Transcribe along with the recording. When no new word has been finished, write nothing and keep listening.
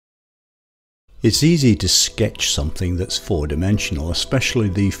It's easy to sketch something that's four-dimensional, especially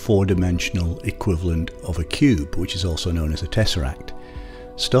the four-dimensional equivalent of a cube, which is also known as a tesseract.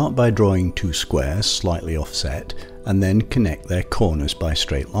 Start by drawing two squares slightly offset and then connect their corners by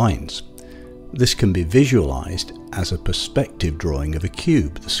straight lines. This can be visualized as a perspective drawing of a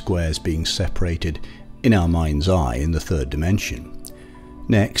cube, the squares being separated in our mind's eye in the third dimension.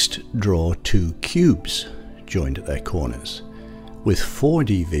 Next, draw two cubes joined at their corners. With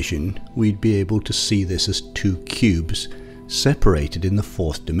 4D vision, we'd be able to see this as two cubes separated in the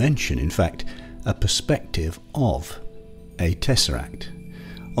fourth dimension, in fact, a perspective of a tesseract.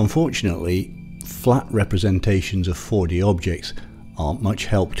 Unfortunately, flat representations of 4D objects aren't much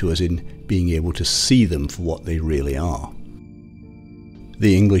help to us in being able to see them for what they really are.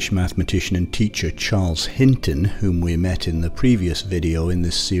 The English mathematician and teacher Charles Hinton, whom we met in the previous video in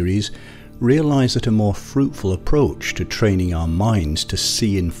this series, realized that a more fruitful approach to training our minds to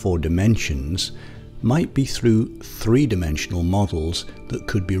see in four dimensions might be through three-dimensional models that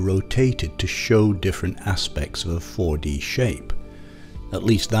could be rotated to show different aspects of a 4D shape. At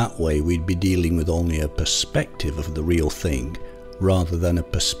least that way we'd be dealing with only a perspective of the real thing, rather than a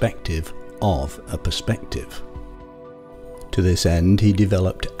perspective of a perspective. To this end, he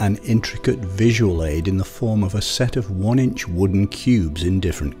developed an intricate visual aid in the form of a set of 1-inch wooden cubes in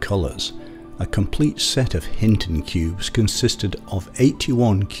different colours. A complete set of Hinton cubes consisted of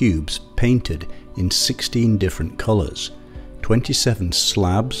 81 cubes painted in 16 different colours, 27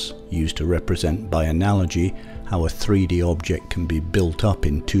 slabs used to represent by analogy how a 3D object can be built up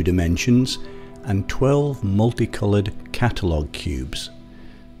in 2 dimensions, and 12 multicoloured catalogue cubes.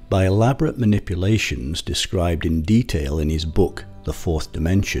 By elaborate manipulations described in detail in his book The Fourth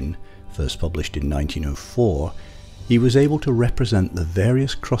Dimension, first published in 1904, he was able to represent the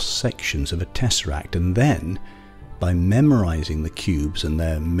various cross-sections of a tesseract, and then, by memorizing the cubes and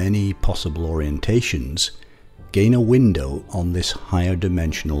their many possible orientations, gain a window on this higher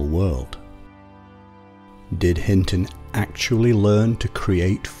dimensional world. Did Hinton actually learn to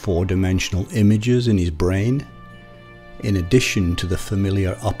create four-dimensional images in his brain? In addition to the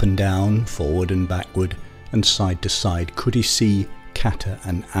familiar up and down, forward and backward, and side to side, could he see Kata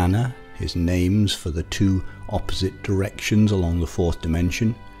and Anna, his names for the two opposite directions along the fourth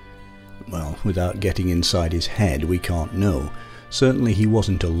dimension? Well, without getting inside his head, we can't know. Certainly he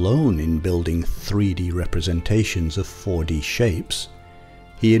wasn't alone in building 3D representations of 4D shapes.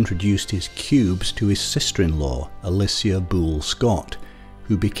 He introduced his cubes to his sister-in-law, Alicia Boole Scott,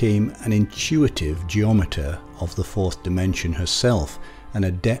 who became an intuitive geometer of the fourth dimension herself, an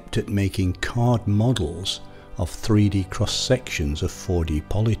adept at making card models of 3D cross-sections of 4D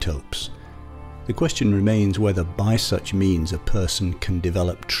polytopes. The question remains whether by such means a person can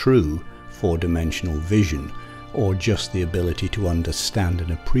develop true four-dimensional vision, or just the ability to understand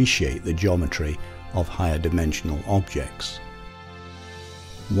and appreciate the geometry of higher dimensional objects.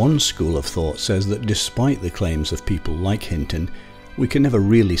 One school of thought says that despite the claims of people like Hinton, we can never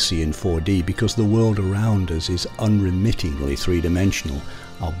really see in 4D because the world around us is unremittingly three-dimensional.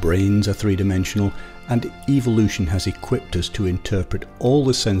 Our brains are three-dimensional, and evolution has equipped us to interpret all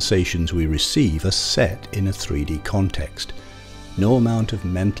the sensations we receive as set in a 3D context. No amount of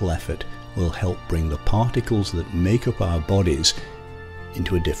mental effort will help bring the particles that make up our bodies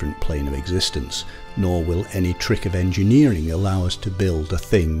into a different plane of existence, nor will any trick of engineering allow us to build a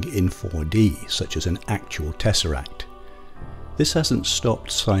thing in 4D, such as an actual tesseract. This hasn't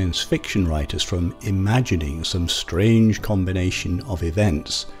stopped science fiction writers from imagining some strange combination of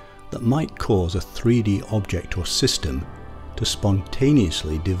events that might cause a 3D object or system to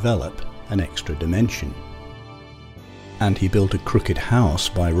spontaneously develop an extra dimension. And He Built a Crooked House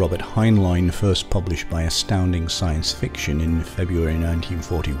by Robert Heinlein, first published by Astounding Science Fiction in February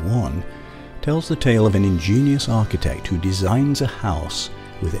 1941, tells the tale of an ingenious architect who designs a house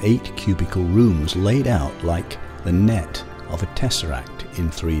with 8 cubical rooms laid out like the net of a tesseract in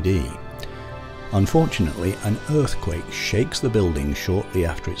 3D. Unfortunately, an earthquake shakes the building shortly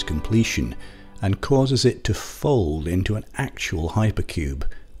after its completion and causes it to fold into an actual hypercube,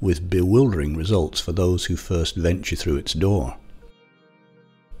 with bewildering results for those who first venture through its door.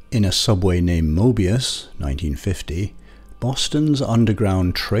 In A Subway Named Mobius, 1950, Boston's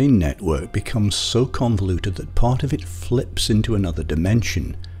underground train network becomes so convoluted that part of it flips into another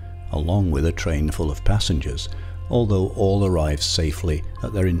dimension, along with a train full of passengers, although all arrive safely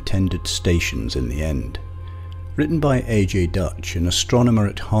at their intended stations in the end. Written by A.J. Dutch, an astronomer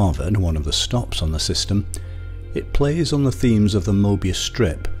at Harvard, one of the stops on the system, it plays on the themes of the Mobius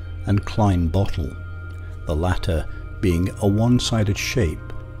strip and Klein bottle, the latter being a one-sided shape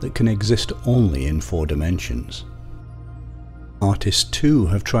that can exist only in 4 dimensions. Artists too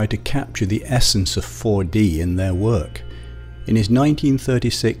have tried to capture the essence of 4D in their work. In his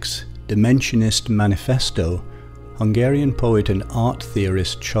 1936 Dimensionist Manifesto, Hungarian poet and art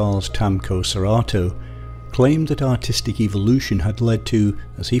theorist Charles Tamko Cerato claimed that artistic evolution had led to,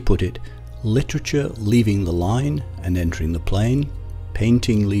 as he put it, literature leaving the line and entering the plane,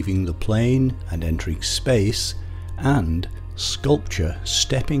 painting leaving the plane and entering space, and sculpture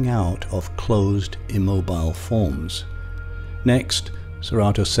stepping out of closed, immobile forms. Next,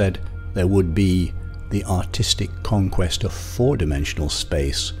 Cerato said there would be the artistic conquest of four-dimensional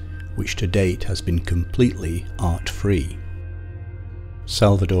space, which to date has been completely art-free.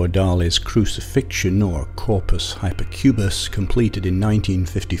 Salvador Dali's Crucifixion, or Corpus Hypercubus, completed in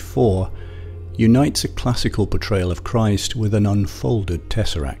 1954, unites a classical portrayal of Christ with an unfolded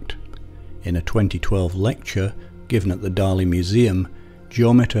tesseract. In a 2012 lecture given at the Dali Museum,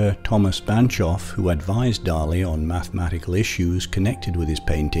 geometer Thomas Banchoff, who advised Dali on mathematical issues connected with his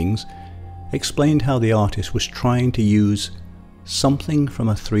paintings, explained how the artist was trying to use something from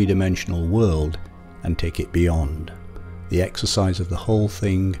a three-dimensional world and take it beyond. The exercise of the whole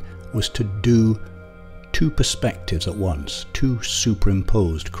thing was to do two perspectives at once, two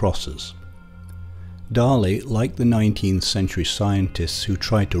superimposed crosses. Dali, like the 19th century scientists who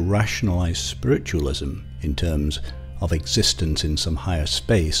tried to rationalize spiritualism in terms of existence in some higher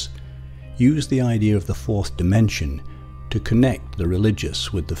space, used the idea of the fourth dimension to connect the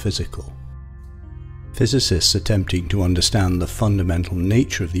religious with the physical. Physicists attempting to understand the fundamental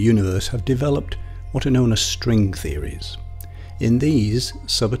nature of the universe have developed what are known as string theories. In these,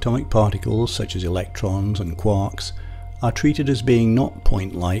 subatomic particles such as electrons and quarks are treated as being not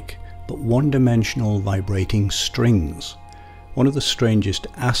point-like but one-dimensional vibrating strings. One of the strangest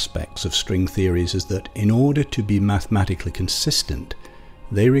aspects of string theories is that in order to be mathematically consistent,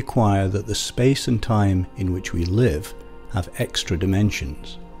 they require that the space and time in which we live have extra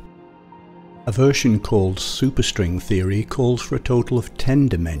dimensions. A version called superstring theory calls for a total of 10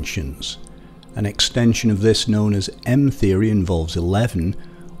 dimensions. An extension of this known as M theory involves 11,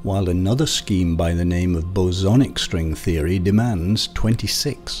 while another scheme by the name of bosonic string theory demands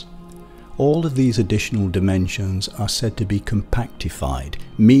 26. All of these additional dimensions are said to be compactified,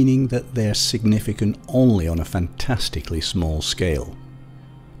 meaning that they're significant only on a fantastically small scale.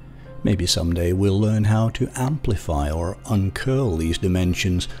 Maybe someday we'll learn how to amplify or uncurl these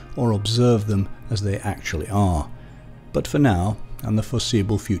dimensions or observe them as they actually are. But for now, and the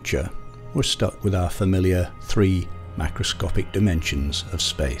foreseeable future, we're stuck with our familiar three macroscopic dimensions of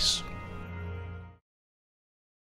space.